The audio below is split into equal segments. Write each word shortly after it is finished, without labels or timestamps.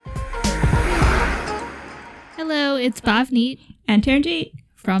Hello, it's Bhavneet and Taranjeet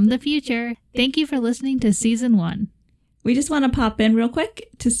from the future. Thank you for listening to Season 1. We just want to pop in real quick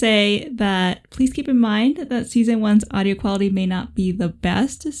to say that please keep in mind that Season 1's audio quality may not be the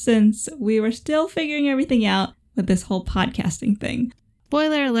best since we were still figuring everything out with this whole podcasting thing.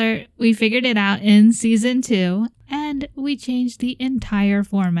 Spoiler alert, we figured it out in Season 2, and we changed the entire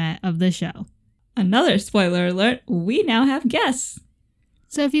format of the show. Another spoiler alert, we now have guests.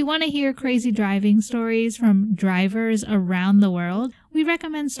 So if you want to hear crazy driving stories from drivers around the world, we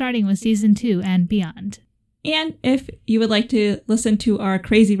recommend starting with Season 2 and beyond. And if you would like to listen to our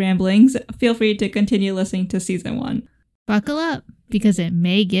crazy ramblings, feel free to continue listening to Season 1. Buckle up, because it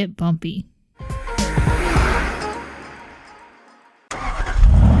may get bumpy.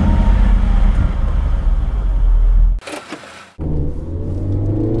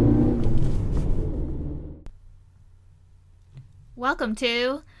 Welcome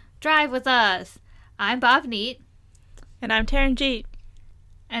to Drive With Us. I'm Bhavneet. And I'm Taranjeet.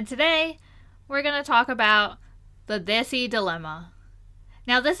 And today, we're going to talk about the Desi dilemma.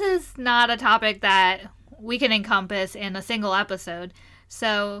 Now, this is not a topic that we can encompass in a single episode,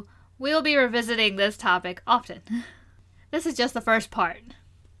 so we'll be revisiting this topic often. This is just the first part.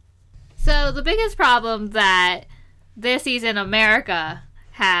 So, the biggest problem that Desis in America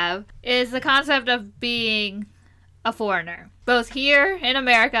have is the concept of being a foreigner, both here in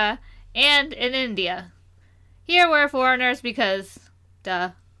America and in India. Here we're foreigners because,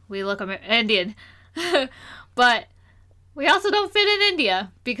 we look Indian. But we also don't fit in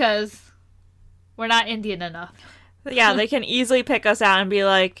India because we're not Indian enough. Yeah, they can easily pick us out and be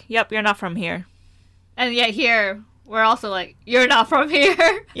like, yep, you're not from here. And yet here, we're also like, you're not from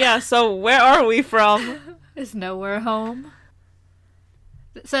here. Yeah, so where are we from? Is nowhere home.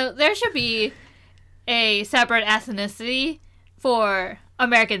 So there should be a separate ethnicity for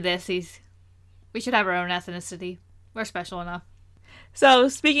American Desis. We should have our own ethnicity. We're special enough. So,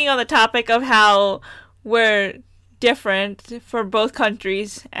 speaking on the topic of how we're different for both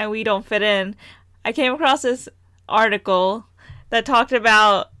countries and we don't fit in, I came across this article that talked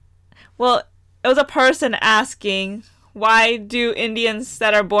about, well, it was a person asking, why do Indians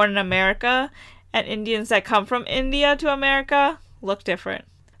that are born in America and Indians that come from India to America look different?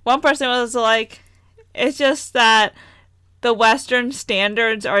 One person was like, it's just that the Western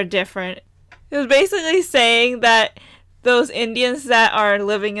standards are different. It was basically saying that those Indians that are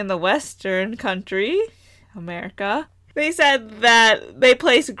living in the Western country, America, they said that they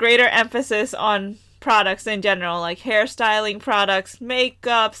place greater emphasis on products in general, like hairstyling products,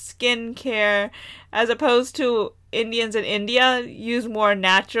 makeup, skincare, as opposed to Indians in India use more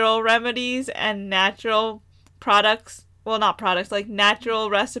natural remedies and natural products. Well, not products, like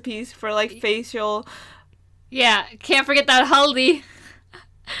natural recipes for like facial. Yeah, can't forget that haldi.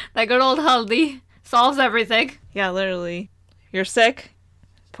 That good old haldi solves everything. Yeah, literally. You're sick?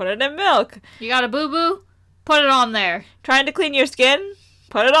 Put it in milk. You got a boo-boo? Put it on there. Trying to clean your skin?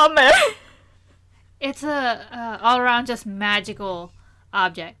 Put it on there. It's a all-around just magical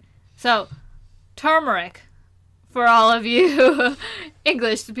object. So, turmeric, for all of you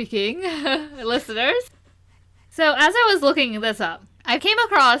English-speaking listeners. So, as I was looking this up, I came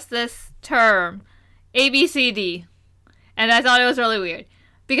across this term, ABCD, and I thought it was really weird.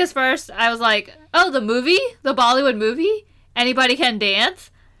 Because first, I was like, oh, the movie? The Bollywood movie? Anybody Can Dance?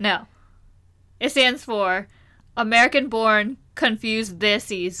 No. It stands for American-Born Confused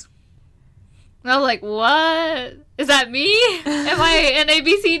Desis. And I was like, what? Is that me? Am I an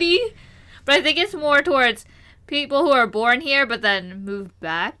ABCD? But I think it's more towards people who are born here but then moved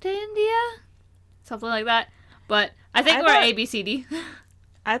back to India? Something like that. But I think we're ABCD.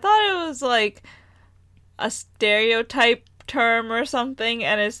 I thought it was like a stereotype term or something,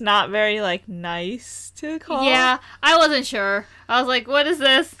 and it's not very like nice to call. Yeah, I wasn't sure. I was like, what is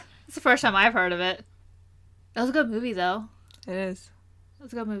this? It's the first time I've heard of it. That was a good movie though. It is. It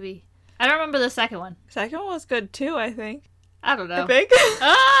was a good movie. I don't remember the second one. Second one was good too, I think. I don't know. I think.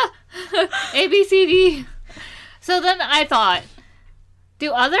 ABCD. So then I thought,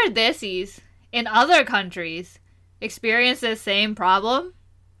 do other Desis in other countries experience this same problem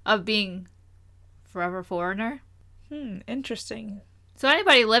of being forever foreigner? Interesting. So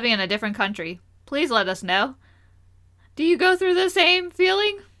anybody living in a different country, please let us know. Do you go through the same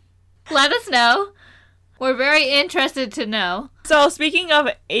feeling? Let us know. We're very interested to know. So speaking of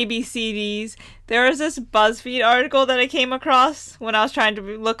ABCDs, there was this BuzzFeed article that I came across when I was trying to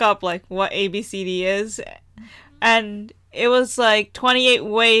look up like what ABCD is. And it was like 28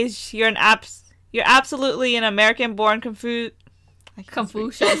 ways you're absolutely an American-born Confucius.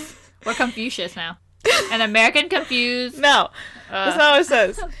 We're Confucius now. An American confused. No, that's not what it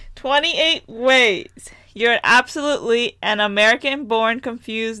says. 28 ways You're absolutely an American-born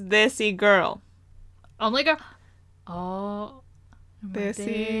confused desi girl. Only girl. Oh. My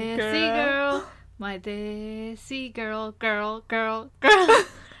Desi girl. My desi girl. Girl.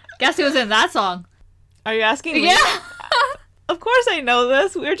 Guess who was in that song? Are you asking me? Yeah. Of course I know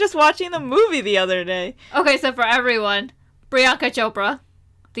this. We were just watching the movie the other day. Okay, so for everyone, Priyanka Chopra,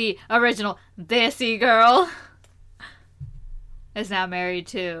 the original desi girl, is now married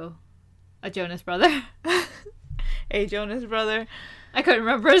to a Jonas brother. A Jonas brother. I couldn't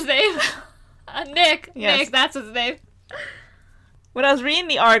remember his name. Nick. Yes. Nick, that's his name. When I was reading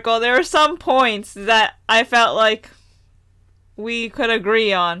the article, there were some points that I felt like we could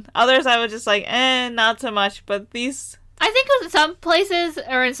agree on. Others I was just like, not so much. But these... I think in some places,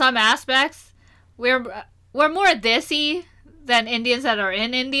 or in some aspects, we're more desi than Indians that are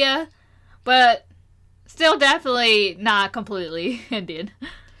in India, but still definitely not completely Indian.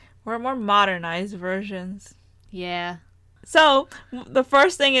 We're more modernized versions. Yeah. So, the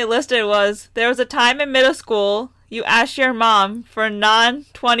first thing it listed was, there was a time in middle school you asked your mom for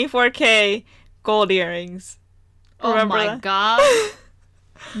non-24K gold earrings. Remember Oh my that? god.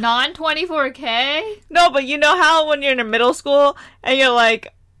 Non-24K? No, but you know how when you're in middle school and you're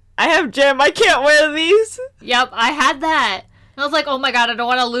like, I have gym, I can't wear these? Yep, I had that. I was like, oh my god, I don't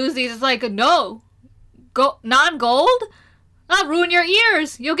want to lose these. It's like, no. Non-gold? That'll ruin your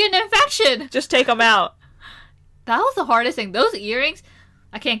ears. You'll get an infection. Just take them out. That was the hardest thing. Those earrings,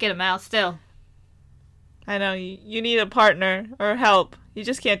 I can't get them out still. I know, you need a partner or help. You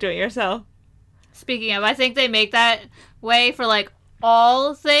just can't do it yourself. Speaking of, I think they make that way for like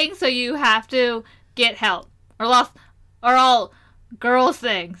all things, so you have to get help. Or all girls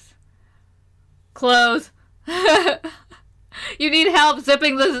things. Clothes. You need help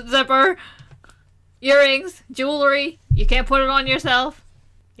zipping the zipper. Earrings, jewelry. You can't put it on yourself.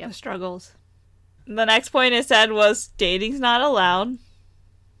 The struggles. The next point it said was, dating's not allowed.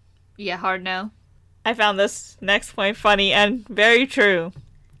 Yeah, hard no. I found this next point funny and very true.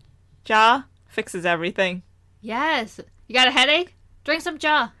 Ja fixes everything. Yes. You got a headache? Drink some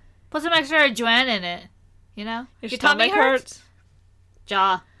Ja. Put some extra Juan in it. You know? Your tummy stomach hurts?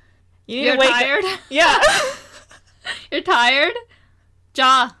 Ja. You need You're to wake tired? Yeah. You're tired?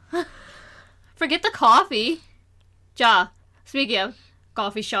 Ja. Forget the coffee. Ja. Speaking of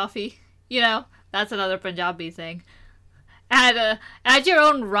coffee shafi, you know, that's another Punjabi thing. Add your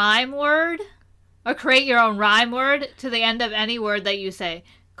own rhyme word, or create your own rhyme word to the end of any word that you say.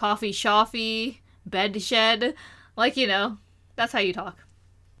 Coffee shafi, bed shed. Like, you know, that's how you talk.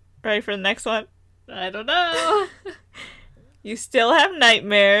 Ready for the next one? I don't know. You still have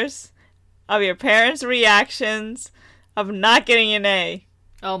nightmares of your parents' reactions of not getting an A.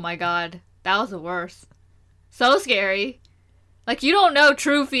 Oh my god. That was the worst. So scary. Like, you don't know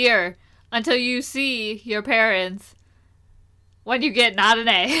true fear until you see your parents when you get not an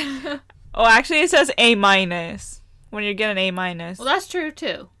A. Oh, actually it says A minus. When you get an A minus. Well, that's true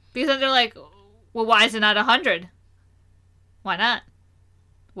too. Because then they're like, well, why is it not 100? Why not?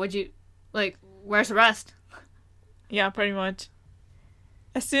 Where's the rest? Yeah, pretty much.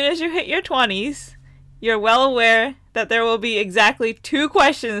 As soon as you hit your 20s, you're well aware that there will be exactly 2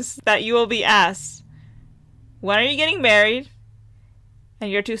 questions that you will be asked. When are you getting married?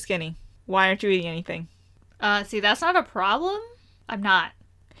 And you're too skinny. Why aren't you eating anything? See, that's not a problem. I'm not.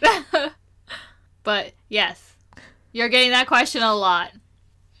 But, yes. You're getting that question a lot.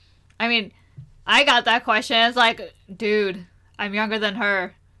 I mean, I got that question. It's like, dude, I'm younger than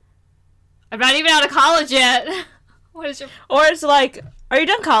her. I'm not even out of college yet. What is your... Or it's like, are you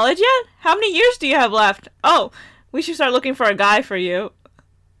done college yet? How many years do you have left? Oh, we should start looking for a guy for you.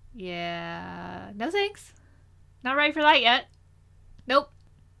 Yeah. No thanks. Not ready for that yet. Nope.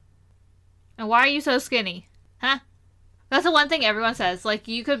 And why are you so skinny? Huh? That's the one thing everyone says. Like,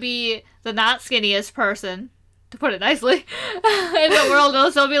 you could be the not skinniest person, to put it nicely, in the world.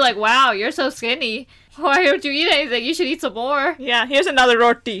 They'll still be like, wow, you're so skinny. Why don't you eat anything? You should eat some more. Yeah, here's another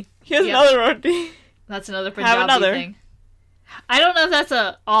roti. Here's another roti. That's another Punjabi thing. I don't know if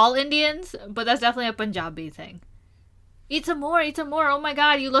that's all Indians, but that's definitely a Punjabi thing. Eat some more, eat some more. Oh my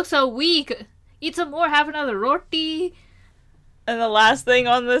god, you look so weak. Eat some more, have another roti. And the last thing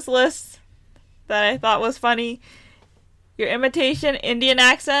on this list that I thought was funny, your imitation Indian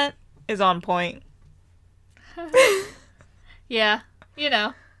accent is on point. Yeah, you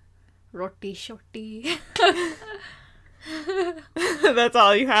know. Roti shorty. That's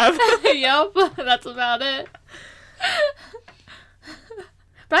all you have. Yup, that's about it.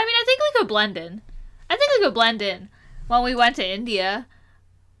 But I mean, I think we could blend in. When we went to India,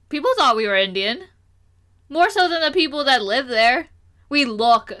 people thought we were Indian. More so than the people that live there. We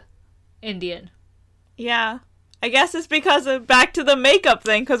look Indian. Yeah. I guess it's because of back to the makeup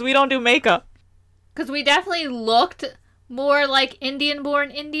thing, because we don't do makeup. Because we definitely looked more like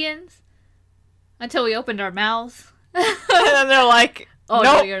Indian-born Indians until we opened our mouths. And then they're like, oh,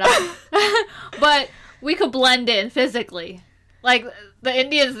 nope. no, you're not. But we could blend in physically. Like, the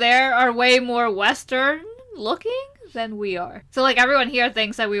Indians there are way more Western looking than we are. So, like, everyone here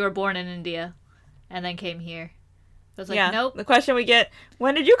thinks that we were born in India and then came here. So it's like, nope. The question we get,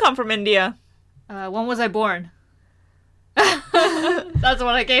 when did you come from India? When was I born? That's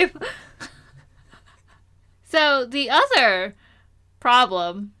what I gave. So the other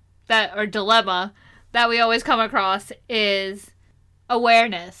problem or dilemma that we always come across is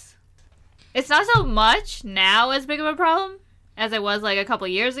awareness. It's not so much now as big of a problem as it was like a couple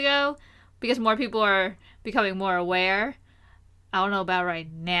years ago because more people are becoming more aware. I don't know about right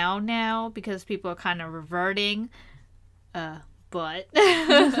now because people are kind of reverting. But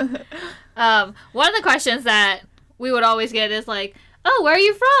one of the questions that we would always get is like, oh, where are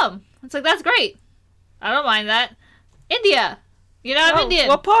you from? It's like, that's great. I don't mind that. India. You know, I'm Indian.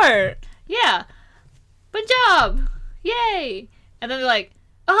 What part? Yeah. Punjab. Yay. And then they're like,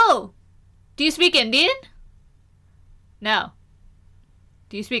 oh, do you speak Indian? No.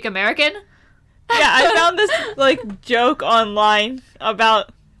 Do you speak American? Yeah, I found this, like, joke online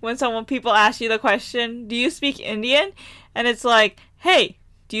about when people ask you the question, do you speak Indian? And it's like, hey,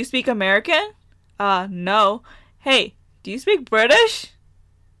 do you speak American? No. Hey, do you speak British?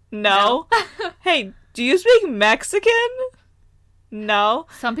 No. Hey, do you speak Mexican? No.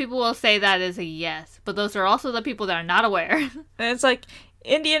 Some people will say that is a yes, but those are also the people that are not aware. And it's like,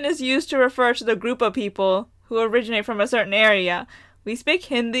 Indian is used to refer to the group of people who originate from a certain area. We speak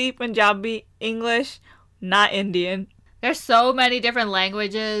Hindi, Punjabi, English, not Indian. There's so many different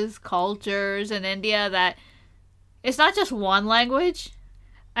languages, cultures in India that it's not just one language.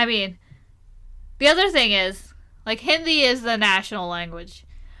 I mean, the other thing is, like, Hindi is the national language.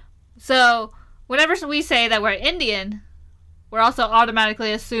 So, whenever we say that we're Indian, we're also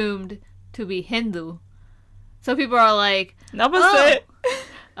automatically assumed to be Hindu. So people are like, Namaste.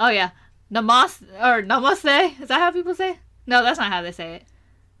 Oh yeah. Namaste? Is that how people say it? No, that's not how they say it.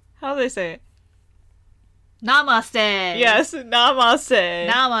 How do they say it? Namaste. Yes, namaste.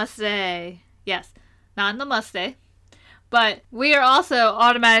 Namaste. Yes, not namaste. But we are also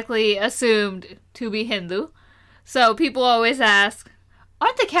automatically assumed to be Hindu. So people always ask,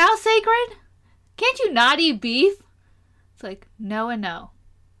 aren't the cows sacred? Can't you not eat beef? It's like, no and no.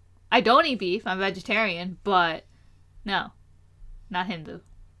 I don't eat beef. I'm vegetarian, but no, not Hindu.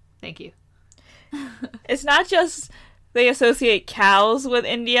 Thank you. It's not just they associate cows with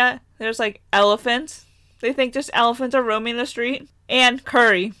India. There's like elephants. They think just elephants are roaming the street. And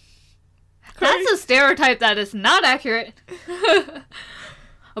curry. That's a stereotype that is not accurate.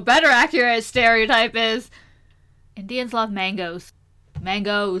 A better accurate stereotype is Indians love mangoes.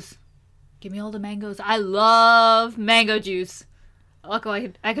 Mangoes. Give me all the mangoes. I love mango juice. Look,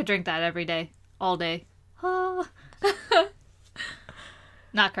 I could drink that every day. All day.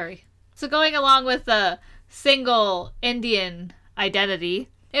 Not curry. So going along with the single Indian identity,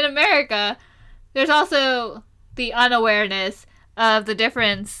 in America, there's also the unawareness of the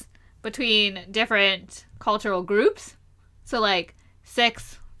difference between different cultural groups. So like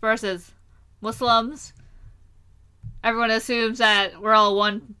Sikhs versus Muslims. Everyone assumes that we're all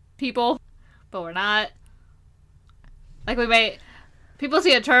one people, but we're not. Like people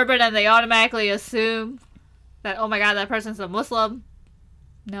see a turban and they automatically assume that, oh my god, that person's a Muslim.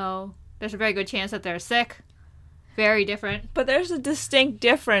 No, there's a very good chance that they're Sikh. Very different. But there's a distinct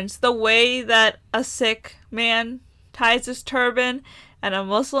difference. The way that a Sikh man ties his turban and a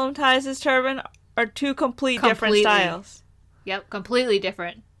Muslim ties his turban are two completely different styles. Yep, completely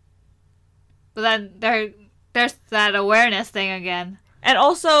different. But then there's that awareness thing again. And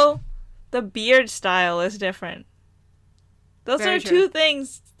also, the beard style is different. Those Very are true. two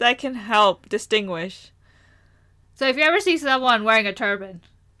things that can help distinguish. So if you ever see someone wearing a turban,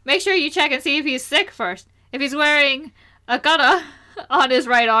 make sure you check and see if he's Sikh first. If he's wearing a ghana on his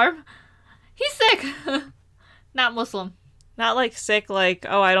right arm, he's Sikh. Not Muslim. Not like sick, like,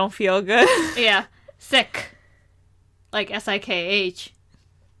 oh, I don't feel good. Yeah, Sikh. Like S-I-K-H.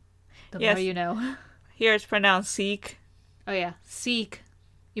 The Yes. more you know. Here it's pronounced Sikh. Oh yeah, Sikh.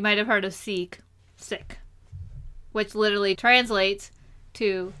 You might have heard of Sikh. Sikh. Which literally translates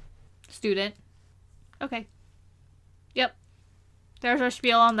to student. Okay. Yep. There's our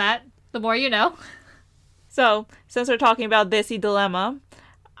spiel on that. The more you know. So, since we're talking about Desi dilemma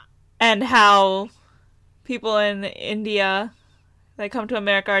and how people in India that come to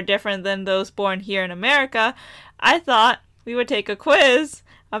America are different than those born here in America, I thought we would take a quiz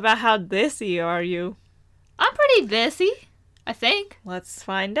about how Desi are you. I'm pretty thisy, I think. Let's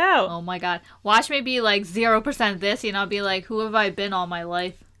find out. Oh my god. Watch me be like 0% thisy and I'll be like, who have I been all my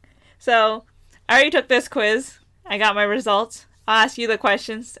life? So, I already took this quiz. I got my results. I'll ask you the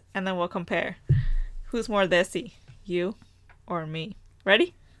questions and then we'll compare. Who's more thisy? You or me?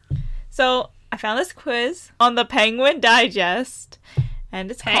 Ready? So, I found this quiz on the Penguin Digest. And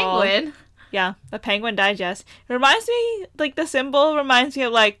it's called... Penguin? Yeah, the Penguin Digest. It reminds me, like, the symbol reminds me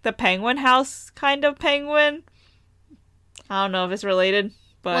of, like, the Penguin House kind of penguin. I don't know if it's related,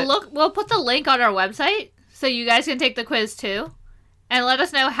 but... Well, look, we'll put the link on our website so you guys can take the quiz too. And let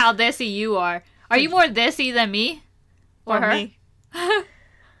us know how thisy you are. Are you more thisy than me? Or her? Me.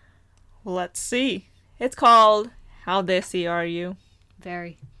 Let's see. It's called How Thisy Are You?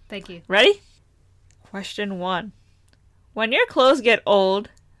 Very. Thank you. Ready? Question 1. When your clothes get old,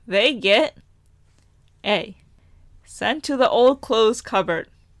 they get A. Sent to the old clothes cupboard.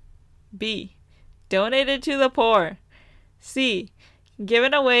 B. Donated to the poor. C.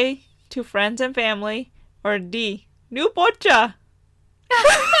 Given away to friends and family. Or D. New pocha.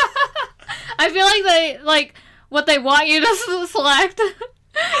 I feel like what they want you to select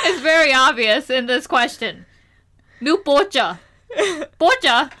is very obvious in this question. New pocha.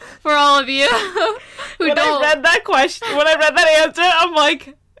 Pocha, for all of you who When don't. I read that answer, I'm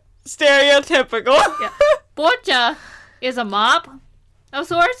like, stereotypical. Yeah. Pocha is a mop of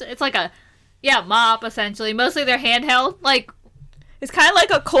sorts. It's like a, mop, essentially. Mostly they're handheld. Like, It's kind of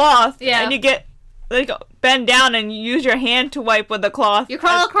like a cloth. Yeah. And you get, like, bend down and you use your hand to wipe with the cloth. you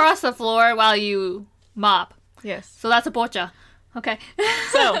crawl across the floor while you mop. Yes. So that's a pocha. Okay.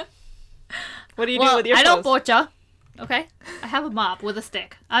 So, what do you do with your I clothes? don't pocha. Okay? I have a mop with a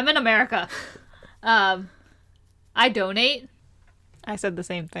stick. I'm in America. I donate, I said the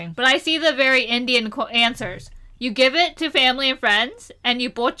same thing. but I see the very Indian answers. You give it to family and friends, and you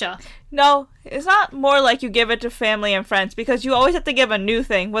pocha. No, it's not more like you give it to family and friends because you always have to give a new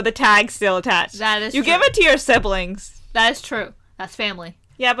thing with a tag still attached. That is You true. give it to your siblings. That is true. That's family.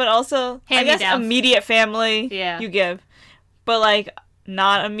 Yeah, but also, I guess Hand-me-downs. immediate family Yeah. you give. But, like,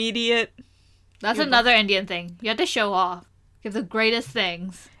 not immediate. That's another Indian thing. You have to show off. Give the greatest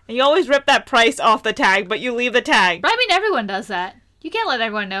things. And you always rip that price off the tag, but you leave the tag. But I mean, everyone does that. You can't let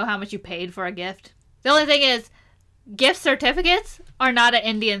everyone know how much you paid for a gift. The only thing is, gift certificates are not an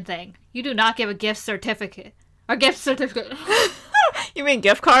Indian thing. You do not give a gift certificate. Or gift certificate. You mean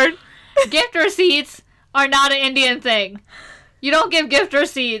gift card? Gift receipts are not an Indian thing. You don't give gift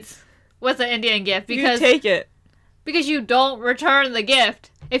receipts with an Indian gift You take it. because you don't return the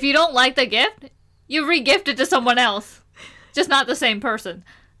gift. If you don't like the gift, you re-gift it to someone else. Just not the same person.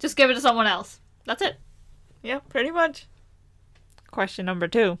 Just give it to someone else. That's it. Yeah, pretty much. Question number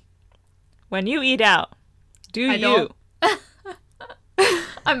 2. When you eat out, do I you don't.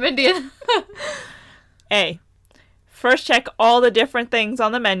 I'm Indian. A. First check all the different things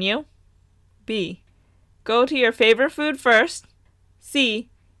on the menu. B. Go to your favorite food first. C.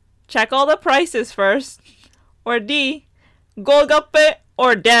 Check all the prices first. Or D. Golgappe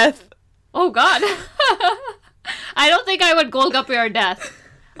or death. Oh god. I don't think I would Golgappe or death.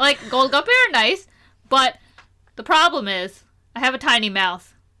 Like, Golgappe are nice, but the problem is, I have a tiny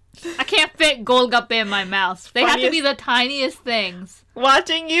mouth. I can't fit Golgappe in my mouth. They have to be the tiniest things.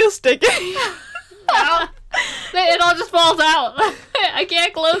 Watching you stick it out. It all just falls out. I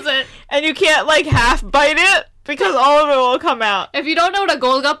can't close it. And you can't, like, half bite it because all of it will come out. If you don't know what a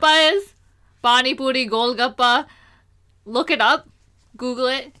Golgappa is, Pani Puri Golgappa, look it up. Google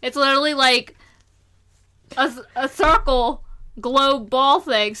it. It's literally like a circle, globe ball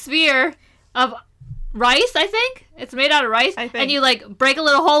thing, sphere of rice, I think. It's made out of rice. I think. And you, like, break a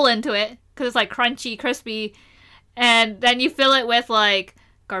little hole into it because it's, like, crunchy, crispy. And then you fill it with, like,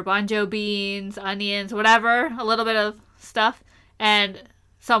 garbanzo beans, onions, whatever, a little bit of stuff, and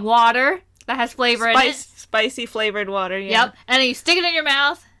some water that has flavor in it. Spicy flavored water, yeah. Yep. And then you stick it in your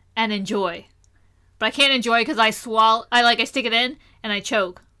mouth and enjoy. But I can't enjoy because I stick it in and I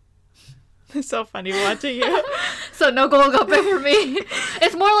choke. It's so funny watching you. So no Golgappe for me.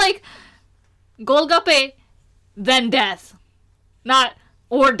 It's more like Golgappe then death. Not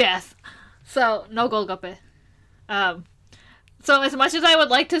or death. So no Golgappe. So as much as I would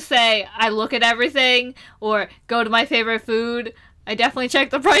like to say I look at everything or go to my favorite food, I definitely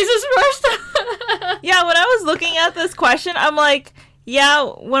check the prices first. Yeah, when I was looking at this question, I'm like, yeah,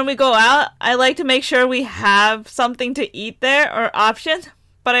 when we go out, I like to make sure we have something to eat there or options.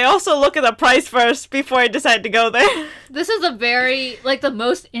 But I also look at the price first before I decide to go there. This is a very, like, the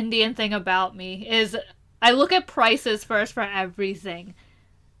most Indian thing about me is I look at prices first for everything.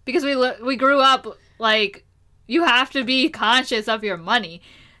 Because we grew up, like, you have to be conscious of your money.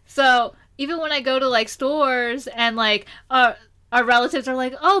 So, even when I go to like stores and like our relatives are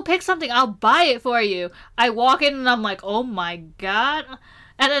like, oh, pick something, I'll buy it for you. I walk in and I'm like, oh my god.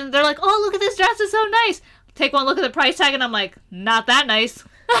 And then they're like, oh, look at this dress, it's so nice. Take one look at the price tag and I'm like, not that nice.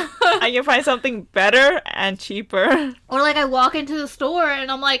 I can find something better and cheaper. Or like I walk into the store and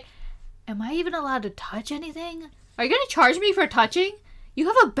I'm like, am I even allowed to touch anything? Are you going to charge me for touching? You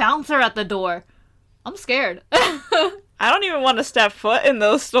have a bouncer at the door. I'm scared. I don't even want to step foot in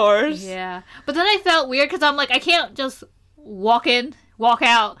those stores. Yeah. But then I felt weird because I'm like, I can't just walk in, walk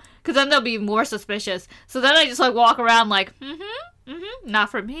out, because then they'll be more suspicious. So then I just like walk around like,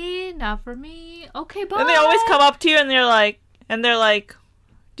 not for me, not for me. Okay, bye. And they always come up to you and they're like,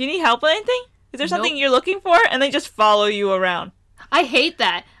 do you need help with anything? Is there something you're looking for? And they just follow you around. I hate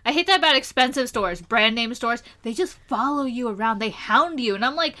that. I hate that about expensive stores, brand name stores. They just follow you around. They hound you. And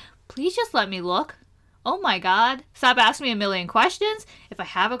I'm like, please just let me look. Oh my god. Stop asking me a million questions. If I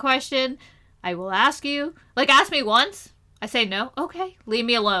have a question, I will ask you. Like, ask me once. I say no. Okay, leave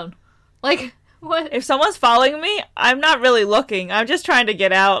me alone. Like, what? If someone's following me, I'm not really looking. I'm just trying to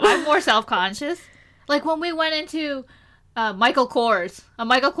get out. I'm more self-conscious. Like, when we went into a Michael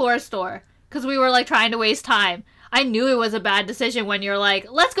Kors store, because we were, like, trying to waste time. I knew it was a bad decision when you're like,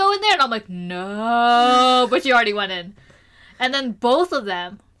 let's go in there. And I'm like, no. But you already went in. And then both of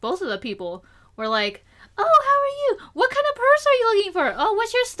the people were like, oh, how are you? What kind of purse are you looking for? Oh,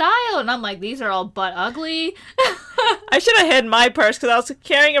 what's your style? And I'm like, these are all butt ugly. I should have hid my purse because I was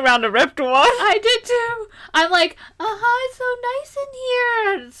carrying around a ripped one. I did too. I'm like, it's so nice in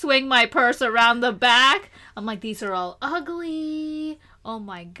here. Swing my purse around the back. I'm like, these are all ugly. Oh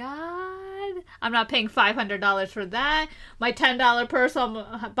my god. I'm not paying $500 for that. My $10 purse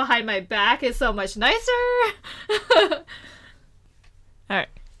behind my back is so much nicer. Alright,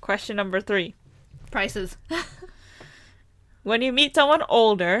 question number 3. Prices. When you meet someone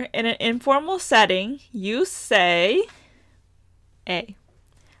older in an informal setting, you say A.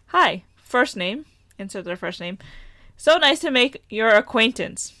 Hi, first name, insert their first name. So nice to make your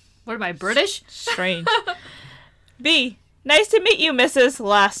acquaintance. What am I, British? Strange. B. Nice to meet you, Mrs.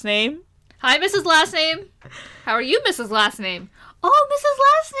 Last Name. Hi, Mrs. Last Name. How are you, Mrs. Last Name? Oh, Mrs.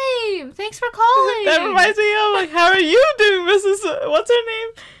 Last Name. Thanks for calling. That reminds me of, like, how are you doing, Mrs. What's her name?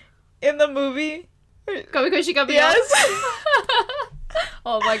 In the movie? Komikoshi Kamiyama. Yes.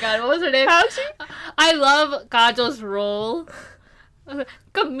 Oh my god, what was her name? How's she? I love Gajo's role.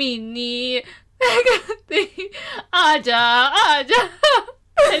 Kamini. Aja.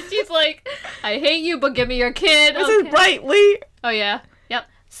 And she's like, I hate you, but give me your kid. Mrs. Brightly. Oh, yeah. Yep.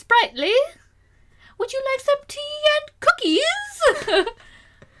 Sprightly, would you like some tea and cookies?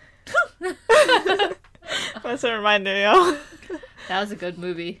 That's a reminder, yo. That was a good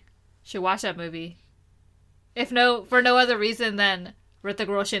movie. Should watch that movie. For no other reason than Hrithik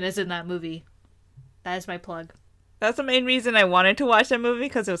Roshan is in that movie. That is my plug. That's the main reason I wanted to watch that movie,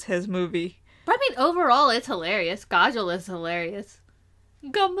 because it was his movie. But I mean, overall, it's hilarious. Kajol is hilarious.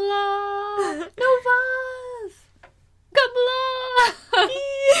 Gamla! Novas! Gamla!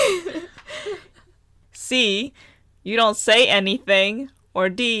 C. You don't say anything. Or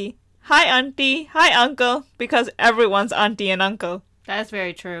D. Hi, auntie. Hi, uncle. Because everyone's auntie and uncle. That's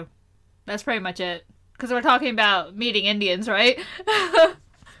very true. That's pretty much it. Because we're talking about meeting Indians, right?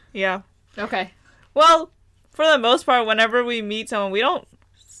 Yeah. Okay. Well, for the most part, whenever we meet someone, we don't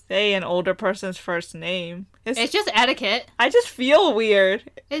say an older person's first name. It's just etiquette. I just feel weird.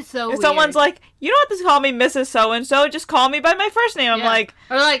 It's so if weird. someone's like, you don't have to call me Mrs. So-and-so, just call me by my first name. I'm like...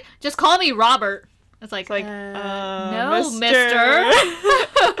 Or like, just call me Robert. It's like no, Mr.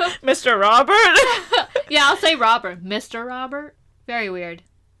 Mr. Robert? Yeah, I'll say Robert. Mr. Robert? Very weird.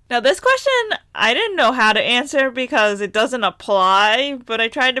 Now, this question, I didn't know how to answer because it doesn't apply, but I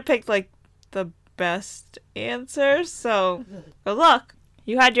tried to pick, like, the best answer, so good luck.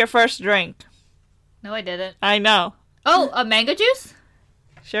 You had your first drink. No, I didn't. I know. Oh, a mango juice?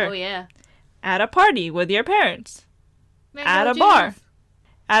 Sure. Oh, yeah. At a party with your parents. Mango At a juice. bar.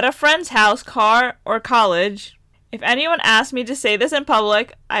 At a friend's house, car, or college. If anyone asks me to say this in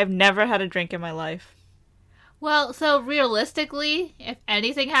public, I've never had a drink in my life. Well, so realistically, if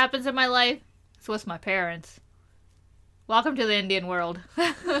anything happens in my life, it's with my parents. Welcome to the Indian world.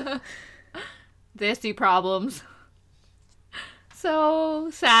 Desi problems.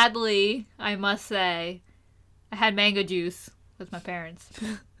 So, sadly, I must say, I had mango juice with my parents.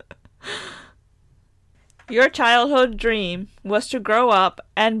 Your childhood dream was to grow up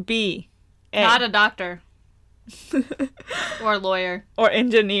and be Not a doctor. Or a lawyer. or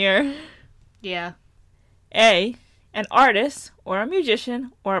engineer. Yeah. A, an artist or a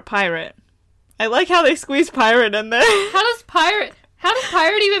musician or a pirate. I like how they squeeze pirate in there. How does pirate... How does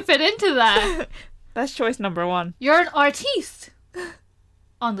pirate even fit into that? That's choice number 1. You're an artiste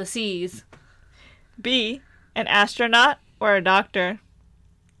on the seas. B, an astronaut or a doctor.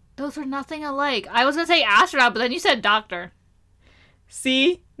 Those are nothing alike. I was gonna say astronaut, but then you said doctor.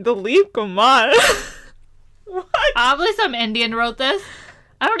 C, Dilip Kumar. What? Obviously some Indian wrote this.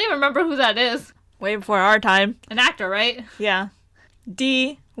 I don't even remember who that is. Way before our time. An actor, right? Yeah.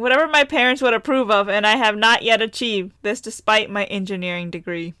 D, whatever my parents would approve of, and I have not yet achieved this despite my engineering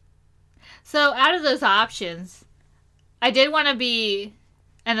degree. So out of those options, I did want to be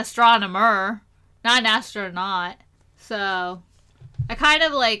an astronomer, not an astronaut. So I kind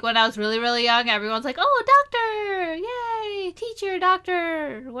of like when I was really, really young, everyone's like, oh, doctor, yay, teacher,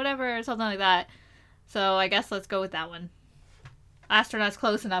 doctor, whatever, something like that. So I guess let's go with that one. Astronaut's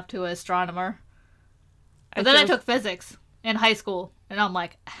close enough to an astronomer. But then I took physics in high school, and I'm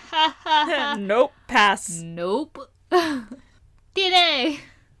like, ha ha ha. Nope, pass. Nope. DNA.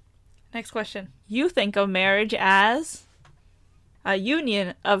 Next question. You think of marriage as a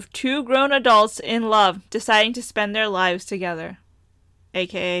union of two grown adults in love deciding to spend their lives together,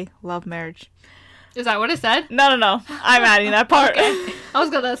 aka love marriage. Is that what it said? No. I'm adding that part. Okay. I was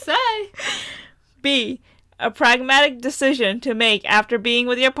gonna say. B, a pragmatic decision to make after being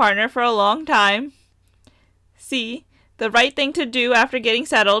with your partner for a long time. C, the right thing to do after getting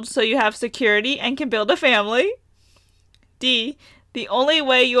settled so you have security and can build a family. D, the only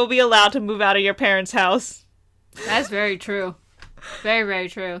way you will be allowed to move out of your parents' house. That's very true. Very, very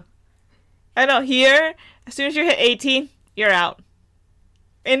true. I know, here, as soon as you hit 18, you're out.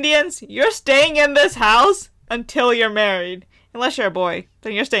 Indians, you're staying in this house until you're married. Unless you're a boy,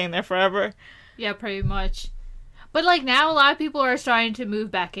 then you're staying there forever. Yeah, pretty much. But like now a lot of people are starting to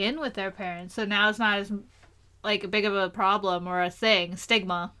move back in with their parents. So now it's not as like big of a problem or a thing,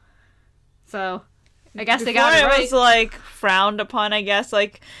 stigma. So I guess they got it right. It was like frowned upon, I guess,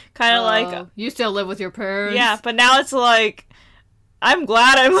 like kind of like you still live with your parents. Yeah, but now it's like I'm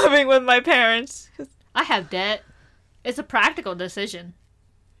glad I'm living with my parents. I have debt. It's a practical decision.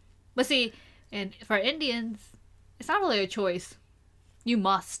 But see, and for Indians, it's not really a choice. You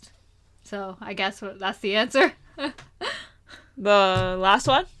must. So I guess that's the answer. The last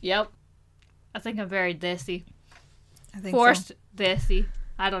one? Yep. I think I'm very thisy. I think Forced thisy.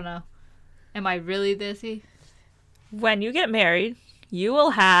 I don't know. Am I really thisy? When you get married, you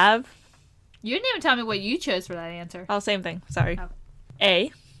will have... You didn't even tell me what you chose for that answer. Oh, same thing. Sorry. Oh.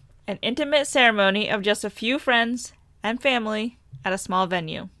 A, an intimate ceremony of just a few friends and family at a small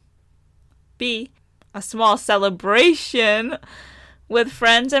venue. B, a small celebration with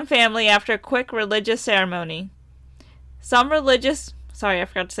friends and family after a quick religious ceremony. Some religious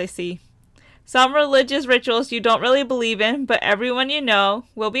rituals you don't really believe in, but everyone you know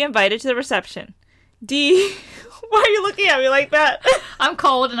will be invited to the reception. D, why are you looking at me like that? I'm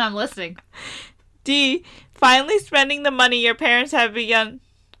cold and I'm listening. D, finally spending the money your parents have begun.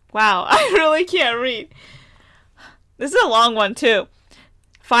 Wow, I really can't read. This is a long one too.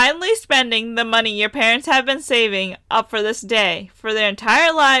 Finally spending the money your parents have been saving up for this day, for their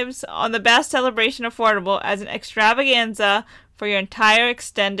entire lives, on the best celebration affordable as an extravaganza for your entire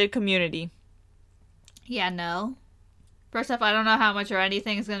extended community. Yeah, no. First off, I don't know how much or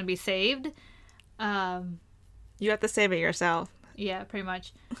anything is going to be saved. You have to save it yourself. Yeah, pretty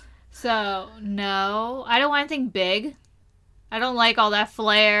much. So, no. I don't want anything big. I don't like all that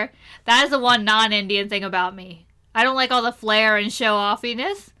flair. That is the one non-Indian thing about me. I don't like all the flair and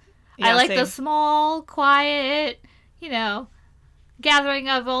show-offiness. Yeah, I like same. the small, quiet, gathering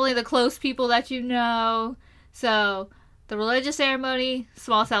of only the close people that you know. So, the religious ceremony,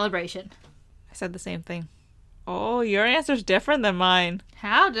 small celebration. I said the same thing. Oh, your answer's different than mine.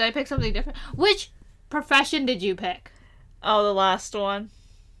 How? Did I pick something different? Which profession did you pick? Oh, the last one.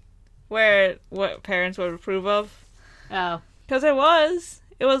 What parents would approve of. Oh. Because it was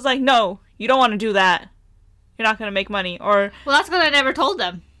like, no, you don't want to do that. You're not going to make money. Or, Well, that's what I never told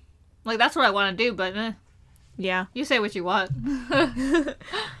them. Like, that's what I want to do, but yeah. you say what you want.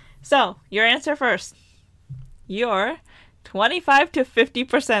 So, your answer first. You're 25 to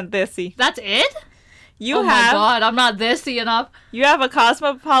 50% thisy. That's it? My God, I'm not thisy enough. You have a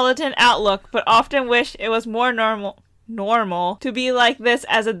cosmopolitan outlook, but often wish it was more normal to be like this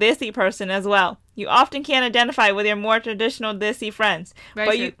as a thisy person as well. You often can't identify with your more traditional thisy friends,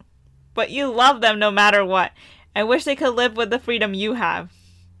 but you love them no matter what, and wish they could live with the freedom you have.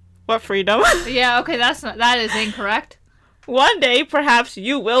 What freedom? Yeah, okay, that is incorrect. One day, perhaps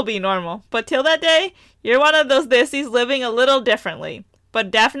you will be normal, but till that day, you're one of those thissies living a little differently,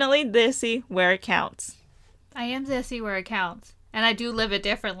 but definitely thisy where it counts. I am thisy where it counts, and I do live it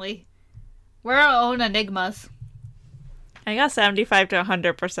differently. We're our own enigmas. I got 75 to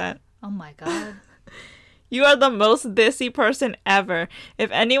 100%. Oh my god. You are the most thisy person ever. If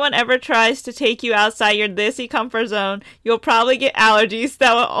anyone ever tries to take you outside your thisy comfort zone, you'll probably get allergies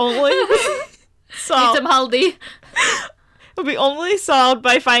that will only be Need solved. some haldi. Will be only solved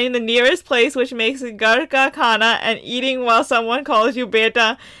by finding the nearest place which makes garka khana and eating while someone calls you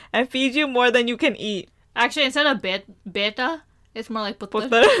beta and feeds you more than you can eat. Actually, instead of beta, it's more like puttar.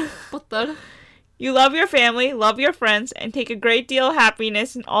 Puttar. Puttar. You love your family, love your friends, and take a great deal of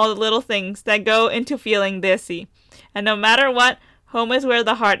happiness in all the little things that go into feeling thisy. And no matter what, home is where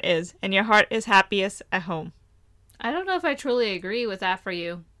the heart is, and your heart is happiest at home. I don't know if I truly agree with that for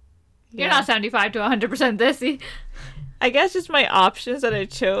you. You're Yeah. not 75 to 100% thisy. I guess just my options that I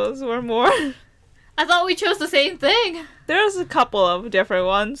chose were more. I thought we chose the same thing. There's a couple of different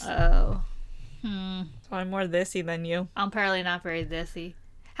ones. Oh. So I'm more thisy than you. I'm apparently not very thisy.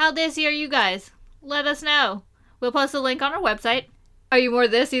 How thisy are you guys? Let us know. We'll post a link on our website. Are you more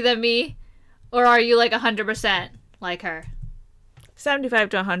thisy than me? Or are you like 100% like her? 75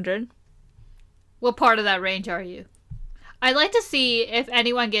 to 100. What part of that range are you? I'd like to see if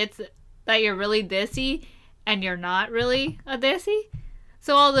anyone gets that you're really thisy and you're not really a thisy.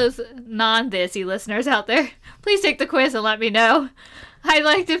 So all those non-thisy listeners out there, please take the quiz and let me know. I'd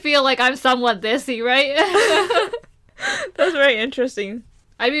like to feel like I'm somewhat thisy, right? That's very interesting.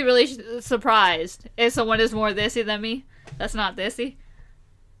 I'd be really surprised if someone is more thisy than me. That's not thisy.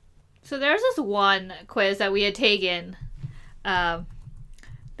 So there's this one quiz that we had taken that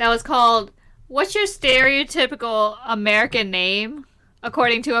was called, what's your stereotypical American name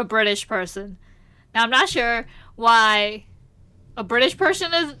according to a British person? Now, I'm not sure why a British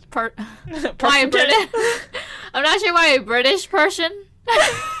person is... why a British... I'm not sure why a British person...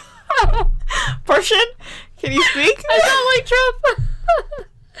 Persian? Can you speak? I sound like Trump.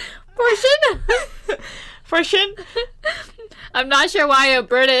 Persian? Persian? I'm not sure why a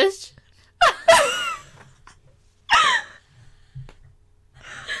British...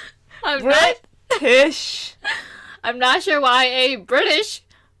 British. I'm not sure why a British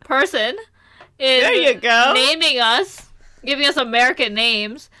person is There you go. naming us, giving us American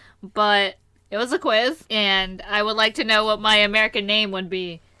names, but it was a quiz, and I would like to know what my American name would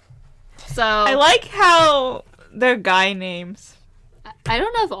be. So I like how they're guy names. I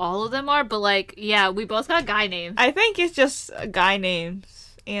don't know if all of them are, but like, yeah, we both got guy names. I think it's just a guy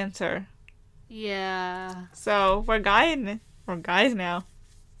names answer. Yeah. So we're guys now.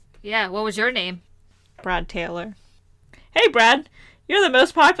 Yeah, what was your name? Brad Taylor. Hey Brad, you're the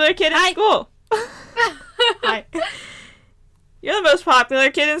most popular kid in school. Hi. You're the most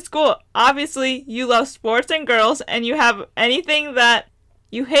popular kid in school. Obviously, you love sports and girls, and you hate anything that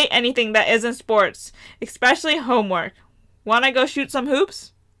isn't sports, especially homework. Wanna go shoot some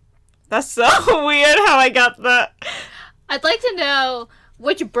hoops? That's so weird how I got that. I'd like to know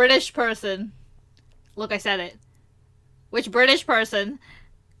which British person, look, I said it, which British person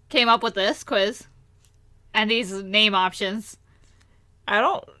came up with this quiz and these name options.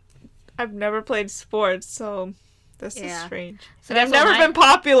 I've never played sports, so this is Yeah. strange. So And I've guess what never my- been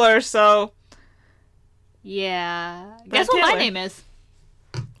popular, so... Yeah. Brad Guess what my Taylor. name is?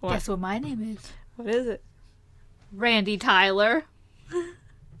 What? Guess what my name is? What is it? Randy Tyler.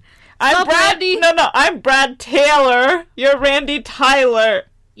 I'm Stop, Brad. Randy. No, I'm Brad Taylor. You're Randy Tyler.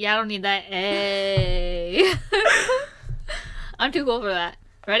 Yeah, I don't need that A. I'm too cool for that.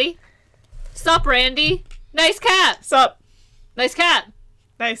 Ready? Sup, Randy? Nice cap. Sup? Nice cap.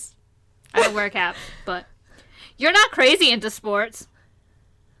 Nice. I don't wear caps, but you're not crazy into sports,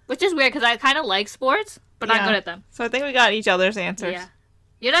 which is weird because I kind of like sports, but not Yeah. good at them. So I think we got each other's answers. Yeah,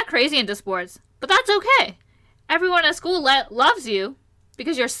 you're not crazy into sports, but that's okay. Everyone at school loves you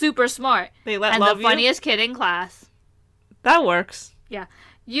because you're super smart They let and love the you. funniest kid in class. That works. Yeah,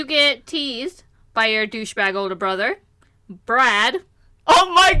 you get teased by your douchebag older brother, Brad.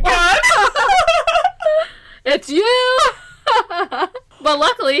 Oh my god! It's you. But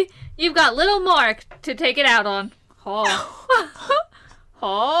luckily, you've got little Mark to take it out on. Oh.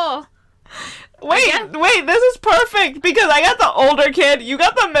 Oh. Wait, this is perfect because I got the older kid, you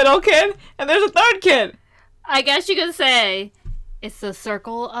got the middle kid, and there's a third kid. I guess you could say it's the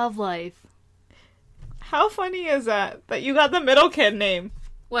circle of life. How funny is that? That you got the middle kid name.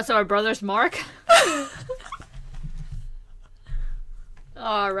 What, so our brother's Mark?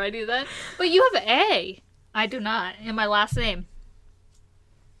 Alrighty then. But you have A. I do not, in my last name.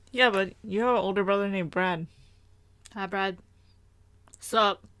 Yeah, but you have an older brother named Brad. Hi, Brad.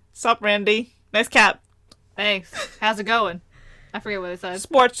 Sup? Sup, Randy? Nice cap. Thanks. How's it going? I forget what it says.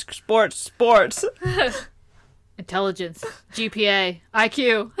 Sports. Intelligence. GPA.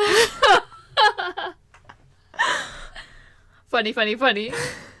 IQ. Funny, funny, funny.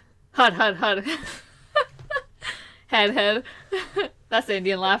 Hud, hud, hud. Head, head. That's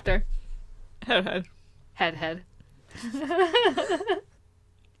Indian laughter. Head, head. Head, head.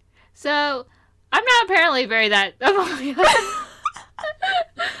 So, I'm not apparently very that...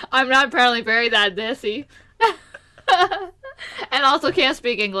 I'm not apparently very that dissy. And also can't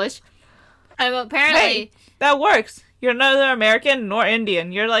speak English. I'm apparently... Hey, that works. You're neither American nor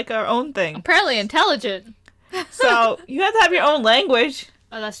Indian. You're like our own thing. Apparently intelligent. So, you have to have your own language.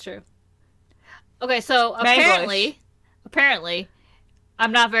 Oh, that's true. Okay, so Manglish. apparently,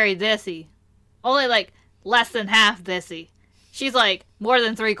 I'm not very dissy. Only like less than half dissy. She's like more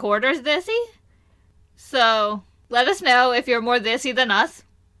than 3/4 dissy. So let us know if you're more dissy than us.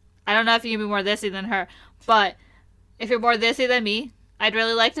 I don't know if you can be more dissy than her, but if you're more dissy than me, I'd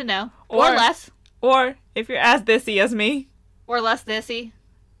really like to know. Or less. Or if you're as dissy as me. Or less dissy.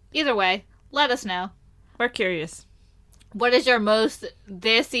 Either way, let us know. We're curious. What is your most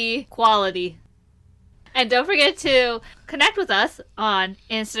dissy quality? And don't forget to connect with us on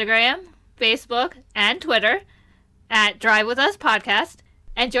Instagram, Facebook, and Twitter at Drive With Us Podcast.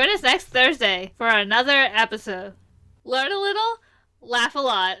 And join us next Thursday for another episode. Learn a little, laugh a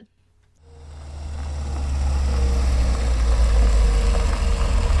lot.